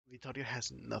tutorial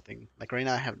has nothing. Like right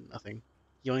now, I have nothing.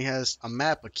 He only has a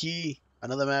map, a key,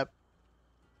 another map,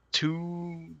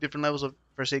 2 different levels of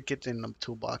first aid kits, and a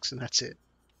toolbox, and that's it.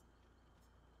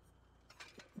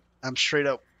 I'm straight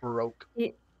up broke.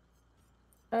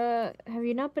 Have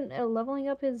you not been leveling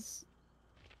up his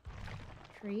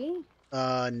tree?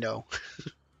 No.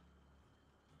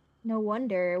 No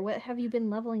wonder. What have you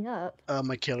been leveling up?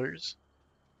 My killers.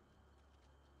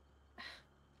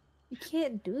 You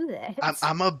can't do that.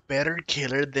 I'm a better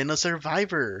killer than a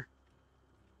survivor.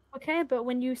 Okay, but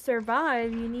when you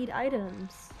survive, you need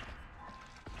items.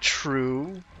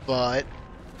 True, but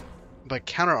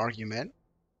counter argument.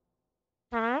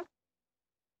 Huh?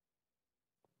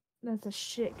 That's a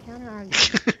shit counter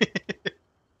argument.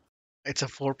 It's a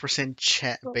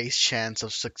 4% base chance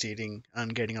of succeeding on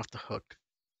getting off the hook.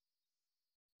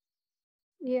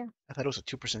 Yeah. I thought it was a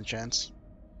 2% chance.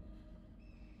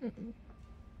 Mm-mm.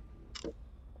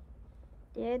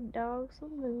 Dead dogs will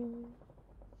move.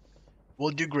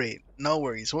 We'll do great. No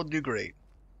worries. We'll do great.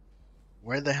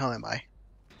 Where the hell am I?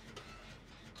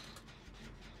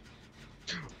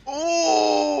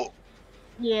 Oh!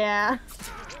 Yeah.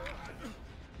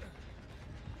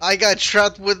 I got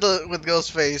trapped with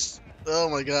Ghostface. Oh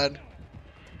my god.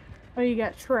 Oh, you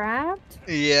got trapped?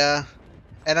 Yeah.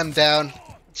 And I'm down.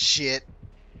 Shit.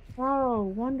 Oh,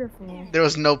 wonderful. There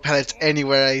was no pellets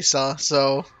anywhere I saw,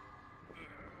 so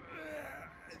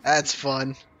that's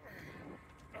fun.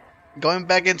 Going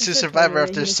back into It's Survivor okay,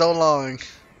 after so long.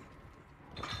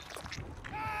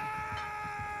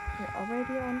 You're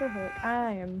already on the hook.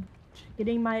 I am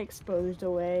getting my exposed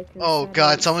away. Oh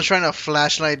god, someone's trying to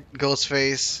flashlight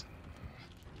Ghostface.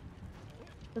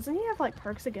 Doesn't he have like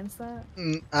perks against that?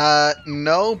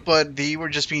 No, but they were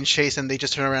just being chased and they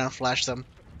just turn around and flash them.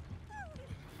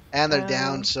 And they're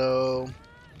down, so...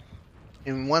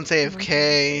 And one's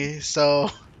AFK, so...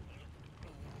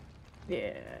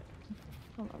 Yeah.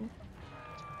 Hold on.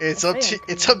 It's up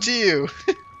to you.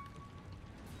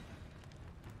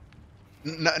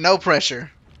 No pressure.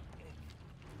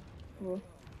 Cool.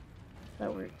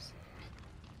 That works.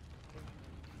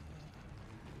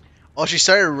 Oh, she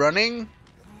started running?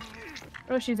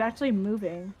 Oh, she's actually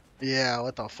moving. Yeah,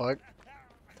 what the fuck?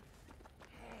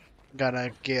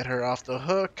 Gotta get her off the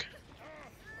hook.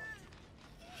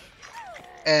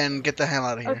 And get the hell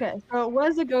out of here. Okay, so it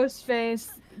was a ghost face.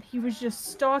 He was just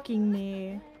stalking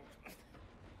me.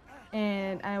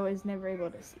 And I was never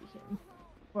able to see him.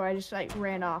 Or I just like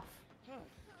ran off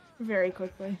very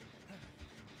quickly.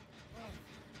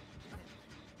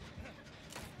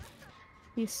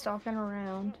 He's stalking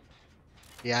around.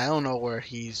 Yeah, I don't know where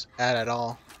he's at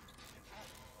all.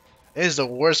 It is the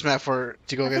worst map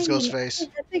to go against Ghostface.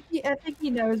 I think he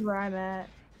knows where I'm at.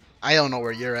 I don't know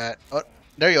where you're at. Oh,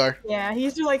 there you are. Yeah,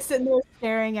 he's just like sitting there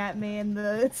staring at me in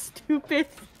the stupid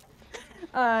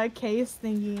case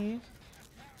thingy.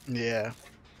 Yeah.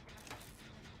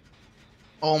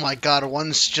 Oh my god,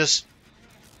 one's just...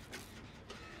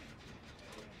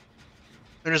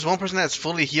 There's one person that's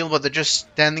fully healed, but they're just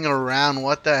standing around.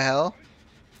 What the hell?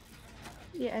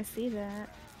 Yeah, I see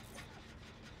that.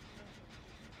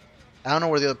 I don't know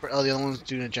where the other one's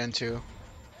doing a Gen 2.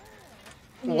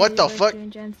 Yeah, What the fuck?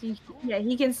 Yeah,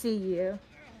 he can see you.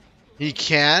 He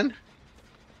can?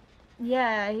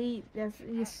 Yeah,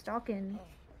 he's stalking.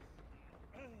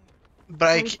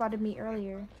 But He spotted me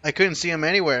earlier. I couldn't see him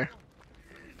anywhere.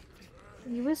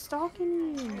 He was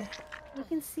stalking me. You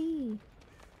can see.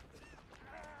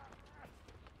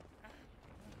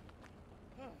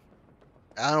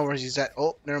 I don't know where he's at.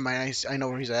 Oh, never mind. I know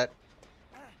where he's at.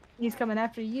 He's coming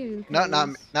after you. No,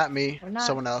 not me. Not.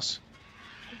 Someone else.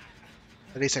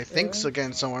 At least I think so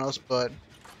against someone else, but...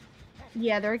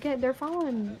 Yeah, they're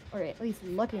following, or at least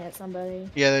looking at somebody.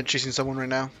 Yeah, they're chasing someone right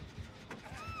now.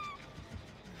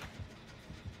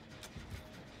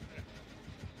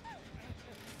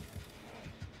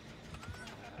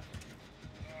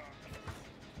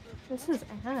 This is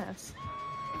ass.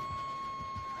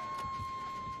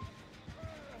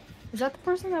 Is that the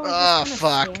person that was just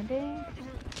fuck. Standing?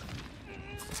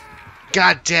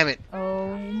 God damn it.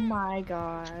 Oh my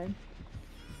god.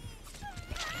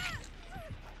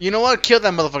 You know what? Kill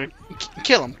that motherfucker.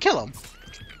 Kill him. Kill him.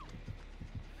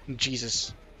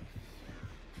 Jesus.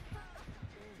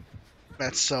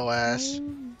 That's so ass.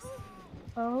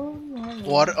 Oh my god.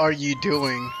 What are you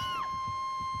doing?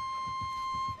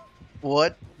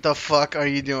 What the fuck are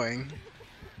you doing?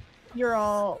 You're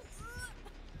all...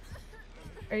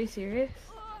 Are you serious?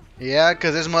 Yeah,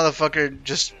 because this motherfucker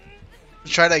just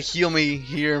tried to heal me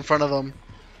here in front of him.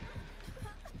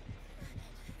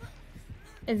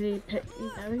 Is he...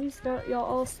 You know, he's got y'all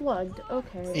all slugged.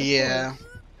 Okay. Yeah.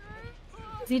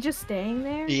 he just staying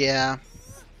there? Yeah.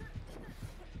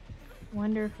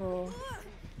 Wonderful.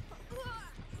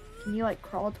 Can you like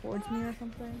crawl towards me or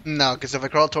something? No, because if I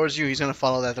crawl towards you, he's gonna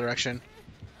follow that direction.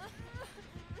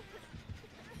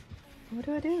 What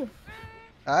do I do?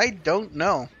 I don't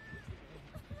know.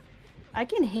 I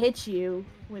can hit you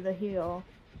with a heel.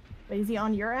 But is he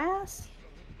on your ass?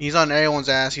 He's on everyone's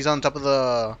ass. He's on top of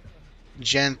the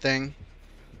gen thing.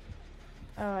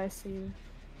 Oh, I see.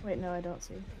 Wait, no, I don't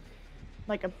see.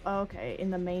 Like a oh, okay,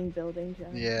 in the main building,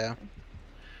 Jen. Yeah. Okay.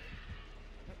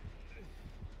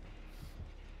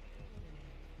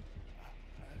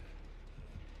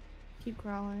 Keep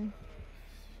crawling.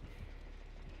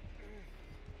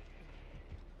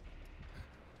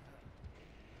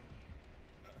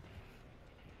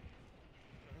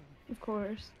 Of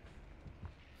course.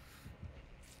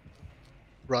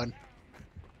 Run.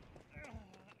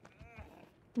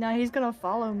 Now he's gonna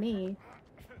follow me.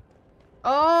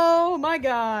 Oh my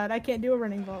god, I can't do a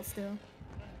running vault still.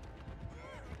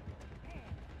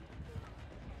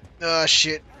 Oh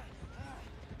shit.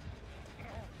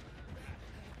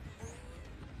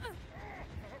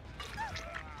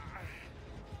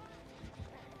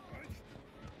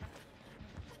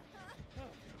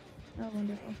 Oh,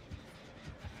 wonderful.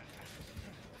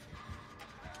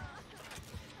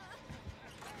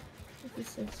 This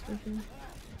is so stupid.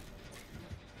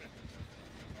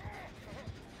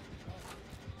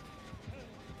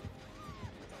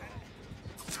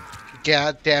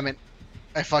 God damn it.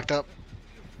 I fucked up.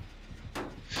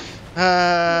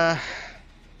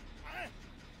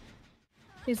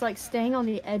 He's like staying on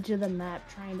the edge of the map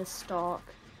trying to stalk.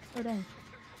 Oh dang.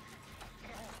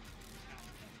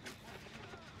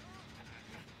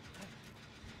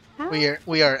 How?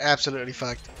 We are absolutely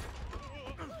fucked.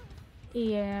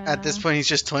 Yeah. At this point, he's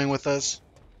just toying with us.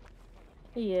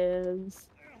 He is.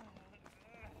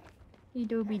 He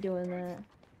do be doing that.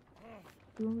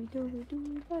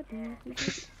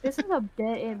 This is a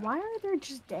dead end. Why are there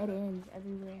just dead ends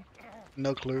everywhere?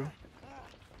 No clue.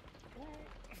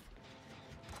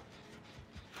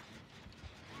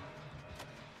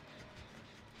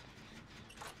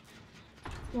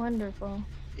 Wonderful.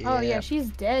 Yeah. Oh yeah, she's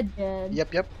dead.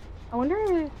 Yep, yep. I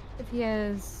wonder if he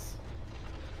has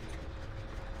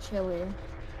chili.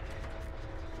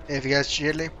 If you guys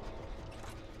chili,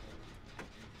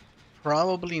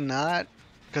 probably not,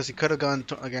 because he could have gone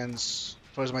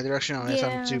towards my direction unless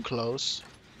I'm too close.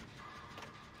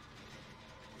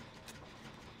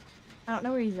 I don't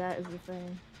know where he's at is the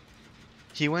thing.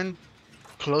 He went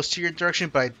close to your direction,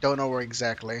 but I don't know where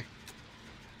exactly.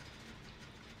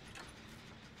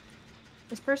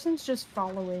 This person's just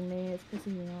following me. It's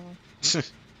pissing me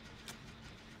off.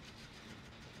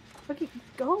 Okay,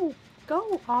 go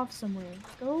off somewhere.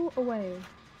 Go away.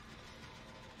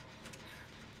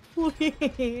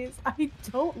 Please, I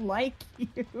don't like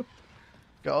you.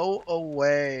 Go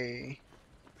away.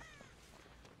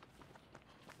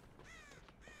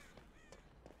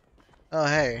 Oh,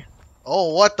 hey.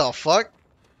 Oh, what the fuck?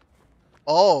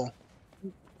 Oh.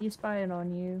 He's spying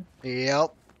on you.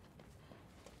 Yep.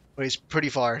 But he's pretty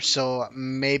far, so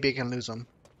maybe I can lose him.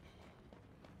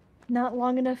 Not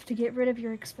long enough to get rid of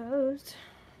your exposed.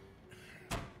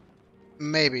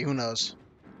 Maybe, who knows?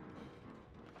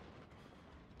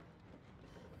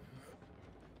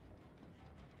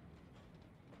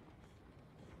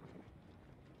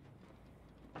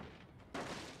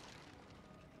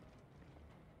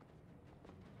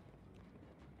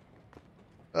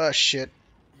 Oh shit.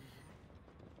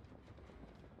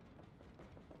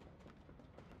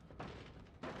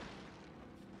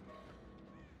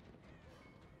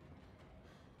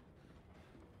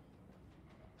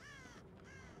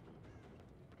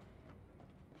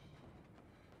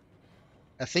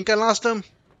 I think I lost him.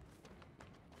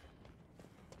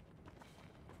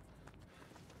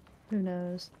 Who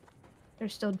knows?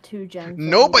 There's still 2 gems.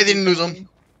 Nope, I didn't lose him.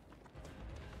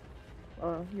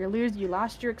 Well, you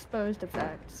lost your exposed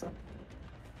effect, so.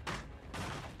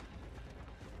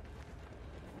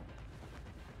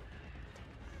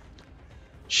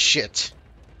 Shit.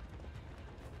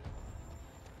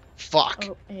 Fuck.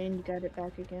 Oh, and you got it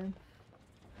back again.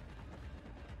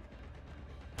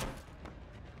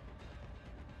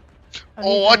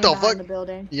 Oh, what the fuck? The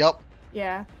building. Yep.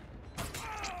 Yeah.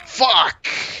 Fuck.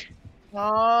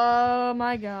 Oh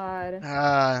my god.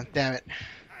 Damn it.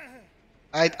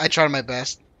 I tried my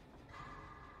best.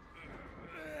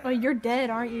 Oh, you're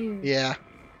dead, aren't you? Yeah.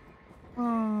 Oh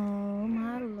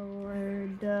my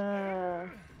lord.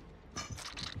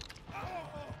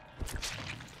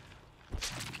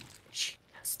 She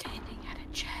was standing at a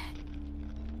jet.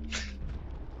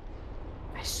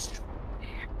 I swear.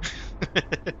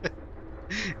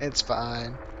 It's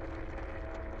fine.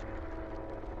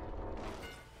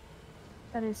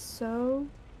 That is so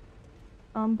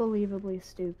unbelievably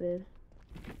stupid.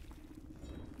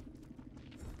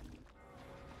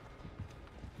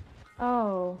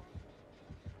 Oh.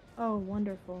 Oh,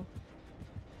 wonderful.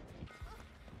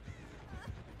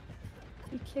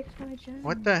 He kicked my gem.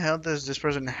 What the hell does this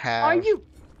person have? Are you?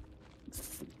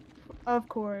 Of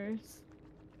course.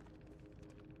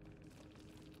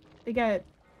 They got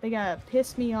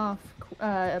piss me off.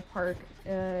 Park.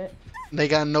 They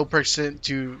got no person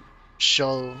to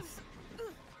show.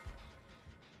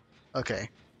 Okay.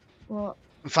 Well,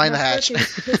 Find the hatch. Perk is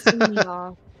pissing me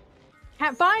off.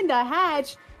 Can't find the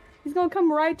hatch. He's gonna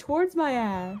come right towards my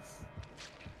ass.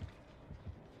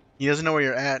 He doesn't know where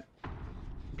you're at.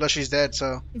 Plus she's dead,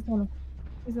 so. He's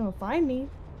gonna find me.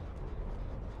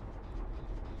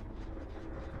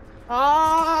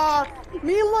 Ah!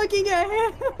 Me looking at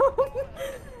him.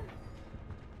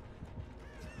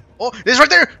 Oh, it's right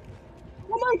there!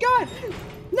 Oh my god!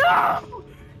 No!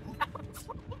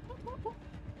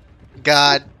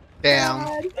 God damn.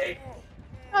 God.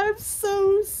 I'm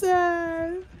so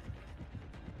sad.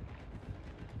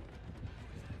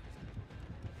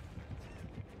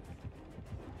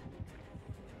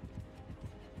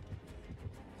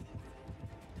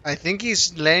 I think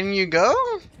he's letting you go?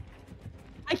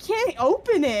 I can't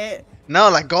open it. No,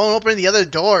 like go and open the other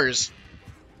doors.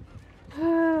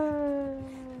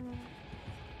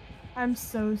 I'm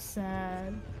so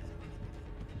sad.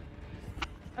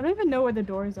 I don't even know where the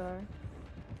doors are.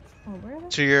 Oh, where are they?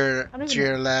 To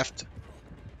your left.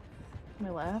 My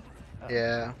left? Oh.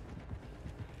 Yeah.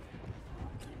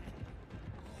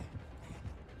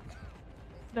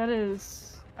 That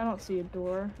is... I don't see a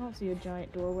door. I don't see a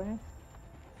giant doorway.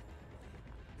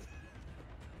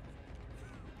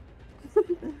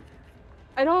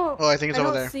 I don't... Oh, I think it's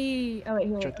over there. See... Oh, wait,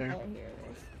 here. It's right there. Okay, here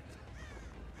it is.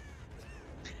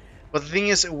 But the thing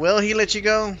is, will he let you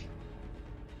go?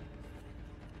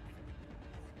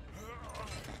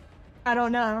 I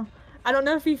don't know. I don't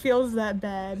know if he feels that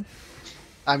bad.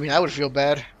 I mean, I would feel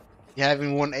bad. You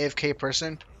having one AFK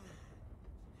person?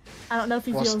 I don't know if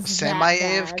he Well, feels semi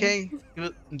that bad.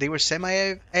 AFK? They were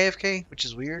semi AFK, which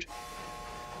is weird.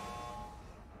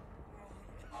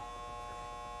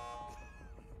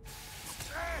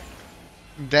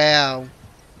 Damn.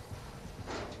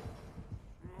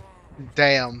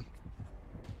 Damn.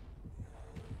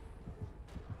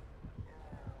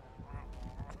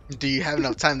 Do you have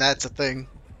enough time? That's a thing.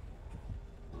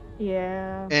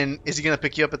 Yeah. And is he gonna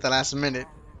pick you up at the last minute?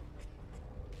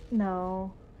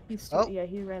 No. He's still, Oh. yeah,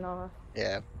 he ran off.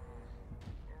 Yeah.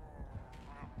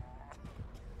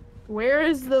 Where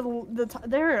is there?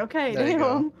 Okay, There you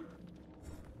go. damn.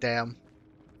 Damn.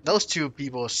 Those two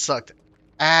people sucked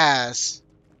ass.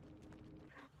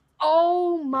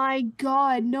 Oh my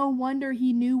god, no wonder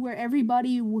he knew where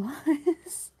everybody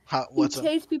was. He What's up?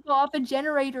 chased people off a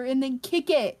generator and then kick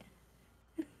it.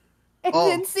 And Oh.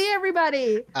 didn't see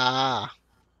everybody. Ah.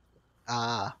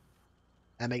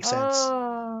 That makes sense.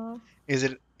 Oh. Is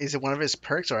it one of his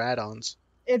perks or add-ons?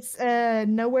 It's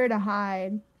nowhere to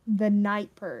hide. The night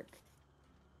perk.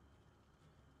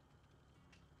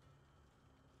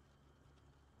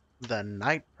 The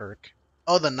night perk.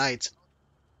 Oh, the night.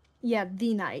 Yeah,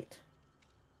 the night.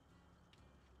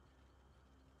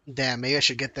 Damn, maybe I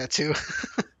should get that too.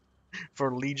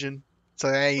 For Legion. So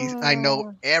I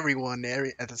know everyone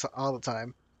all the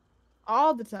time.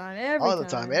 All the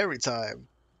time, Every time.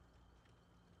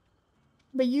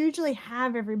 But you usually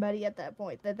have everybody at that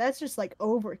point. That's just like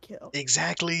overkill.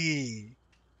 Exactly.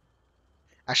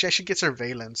 Actually, I should get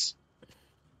surveillance.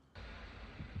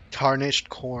 Tarnished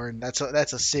corn. That's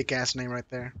a sick ass name right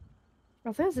there.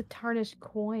 I think it's a tarnished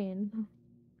coin.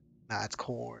 Nah, it's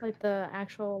corn. Like the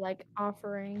actual like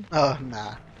offering. Oh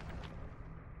nah.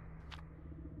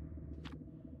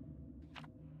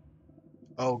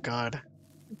 Oh god.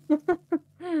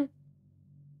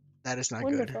 That is not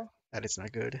Wonderful. good. That is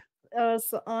not good. Oh,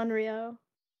 it's Onryo.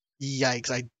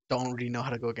 Yikes, I don't really know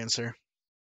how to go against her.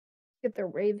 Get the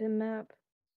Raven map.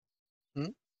 Hmm?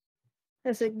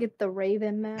 Does it get the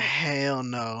Raven map? Hell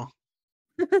no.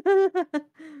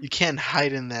 You can't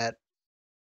hide in that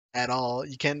at all.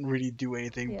 You can't really do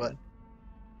anything, Yeah. but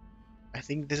I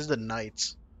think this is the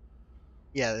Knights.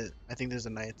 Yeah, I think this is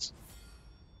the Knights.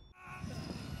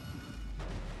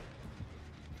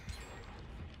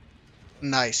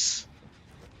 Nice.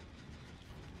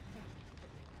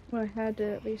 Well, I had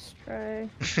to at least try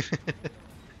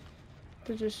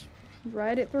to just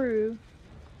ride it through.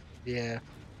 Yeah.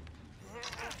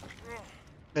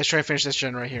 Let's try and finish this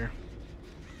gen right here.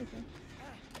 Okay.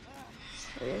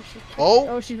 Oh, yeah, Oh!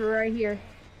 Oh, she's right here.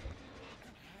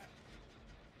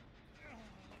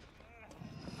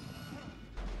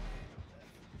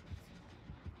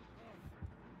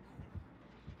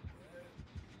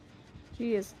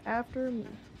 She is after me.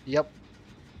 Yep.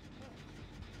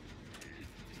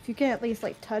 If you can at least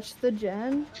like touch the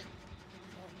gen.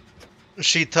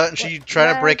 She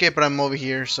tried to break it, but I'm over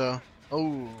here, so.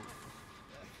 Oh.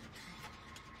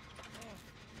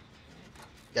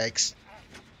 Yikes.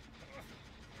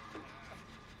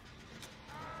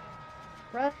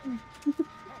 Run!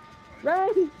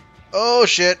 Run! Oh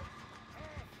shit.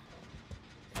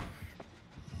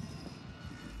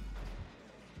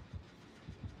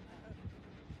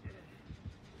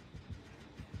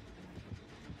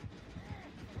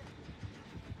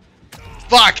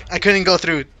 Fuck! I couldn't go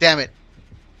through. Damn it.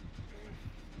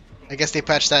 I guess they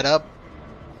patched that up.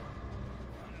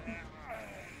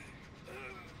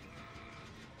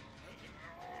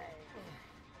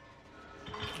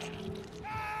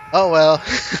 Oh well.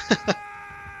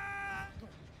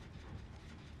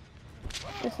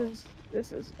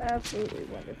 This is absolutely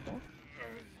wonderful.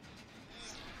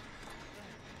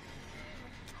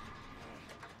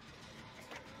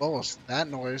 What was that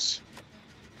noise?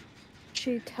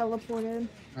 She teleported.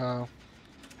 Oh.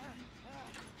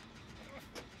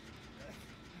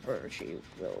 Or she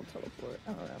will teleport.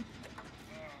 I don't know.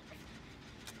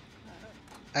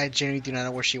 I genuinely do not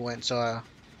know where she went, so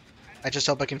I just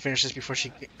hope I can finish this before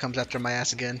she comes after my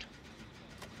ass again.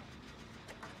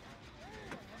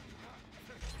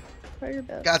 Try your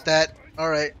best. Got that.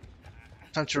 Alright.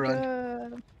 Time to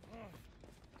run.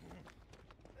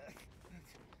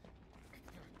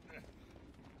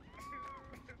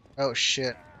 Oh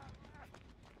shit.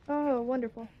 Oh,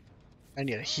 wonderful. I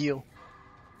need a heal.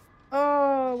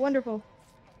 Oh, wonderful.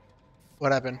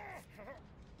 What happened?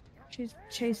 She's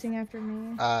chasing after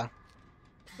me. Or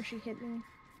she hit me.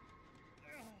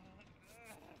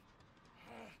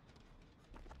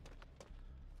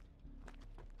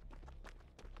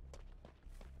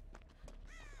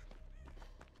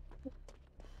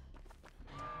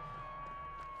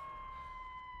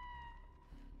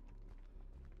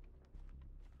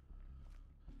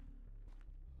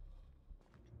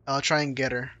 I'll try and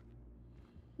get her.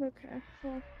 Okay,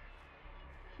 well,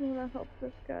 I'm gonna help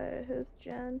this guy at his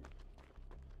gen.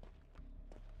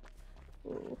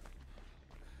 Ooh.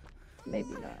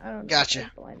 Maybe not. I don't know.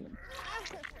 Gotcha.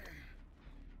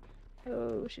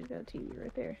 Oh, she's got a TV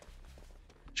right there.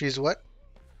 She's what?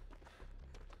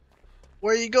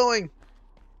 Where are you going?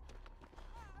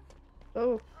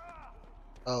 Oh.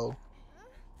 Oh.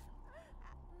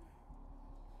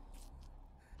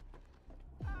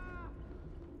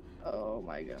 Oh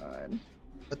my god.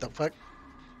 What the fuck?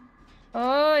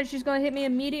 Oh, she's gonna hit me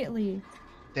immediately.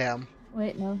 Damn.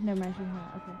 Wait, no, never mind. She's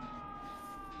not. Okay.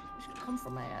 She should come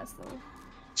for my ass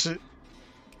though.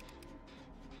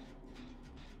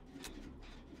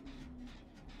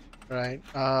 Right.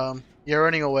 You're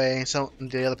running away. So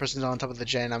the other person's on top of the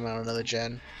gen. I'm on another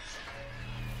gen.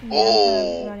 Yeah,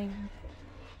 Oh! running.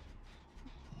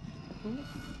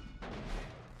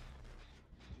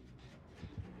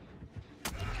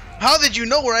 How did you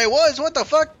know where I was? What the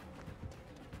fuck?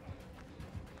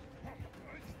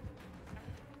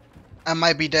 I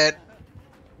might be dead.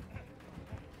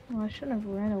 Oh, I shouldn't have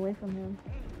ran away from him.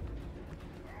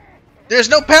 There's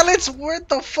no pellets? What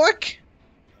the fuck?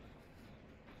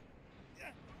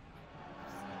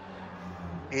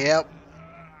 Yep.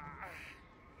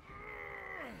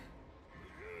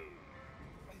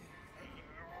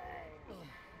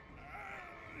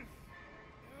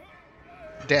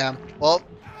 Damn. Well,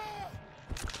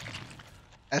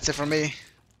 that's it for me.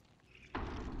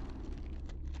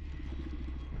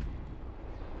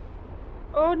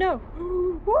 Oh no!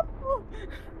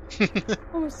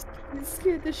 It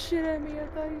scared the shit out of me. I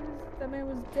thought that man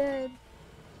was dead.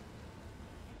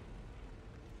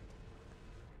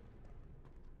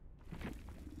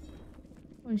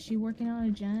 Was she working on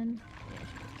a gen?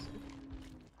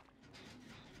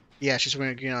 Yeah, she's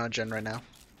working on a gen right now.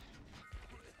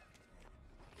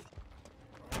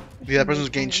 The other person's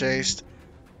getting chased.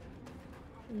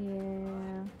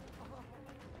 Yeah.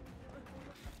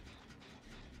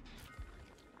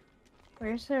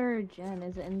 Where's her gen?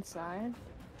 Is it inside?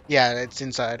 Yeah, it's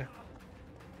inside.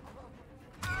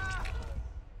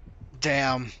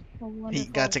 Damn. Oh, He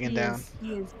got taken down.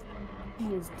 He is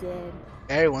dead.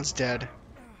 Everyone's dead.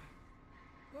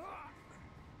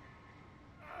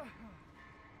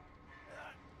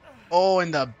 Oh,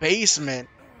 in the basement.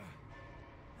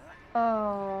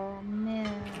 Oh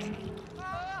man.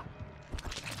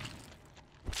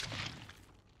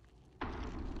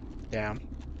 Damn.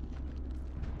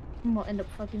 I'm gonna end up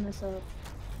fucking this up.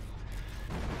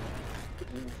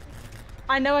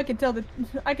 I know I can tell the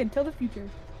future. I can tell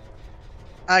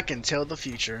the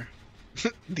future.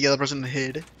 The other person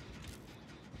hid.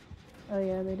 Oh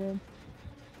yeah, they did.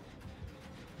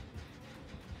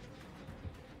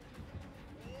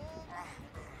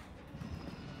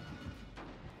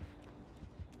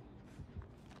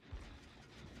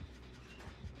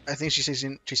 I think she's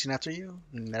chasing after you.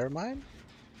 Never mind.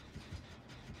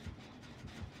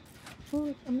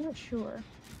 Well, I'm not sure.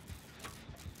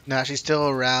 Nah, she's still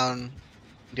around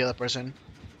the other person.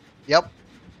 Yep.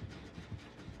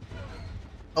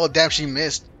 Oh damn, she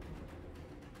missed.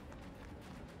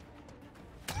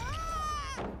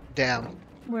 Damn.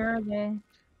 Where are they?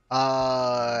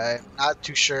 Not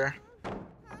too sure,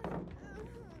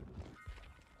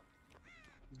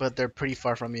 but they're pretty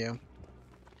far from you,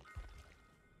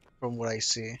 from what I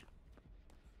see.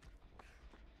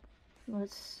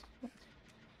 Let's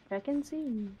check and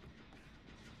see.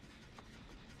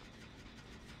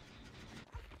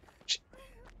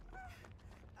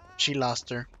 She lost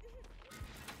her.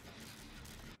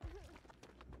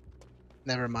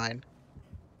 Never mind.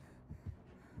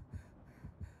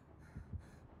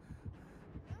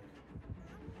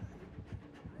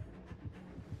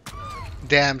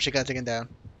 Damn, she got taken down.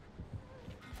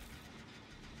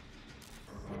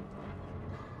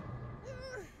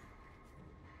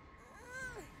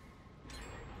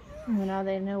 Well, now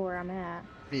they know where I'm at.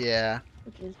 Yeah.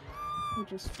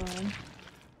 Which is fun.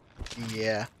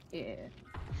 Yeah. Yeah.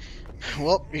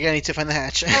 Well, you're gonna need to find the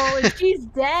hatch. Oh, she's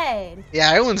dead. Yeah,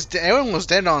 everyone was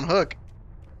dead on Hook.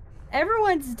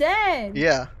 Everyone's dead.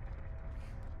 Yeah.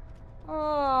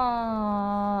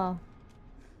 Oh.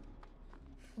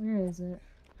 Where is it?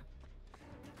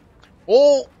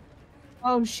 Oh.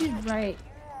 Oh, she's right.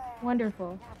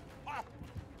 Wonderful.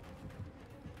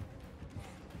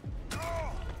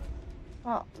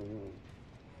 Oh.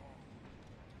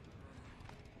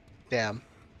 Damn.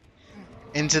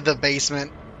 Into the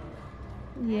basement.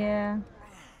 Yeah.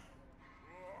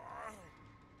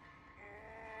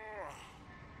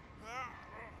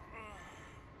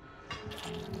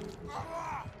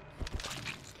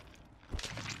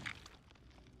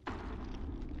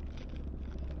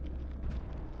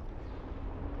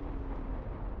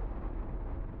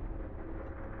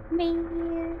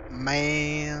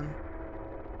 Man.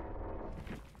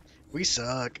 We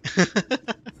suck.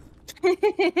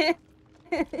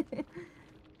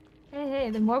 Hey,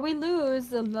 the more we lose,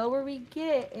 the lower we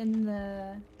get in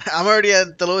the I'm already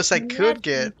at the lowest I could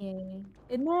get.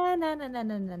 Nah, nah, nah, nah, nah,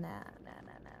 nah, nah, nah.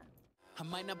 I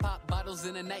might not pop bottles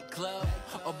in a nightclub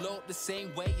or blow up the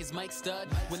same way as Mike Stud.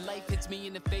 When life hits me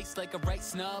in the face like a right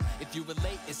snub, if you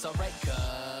relate, it's alright,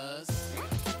 cuz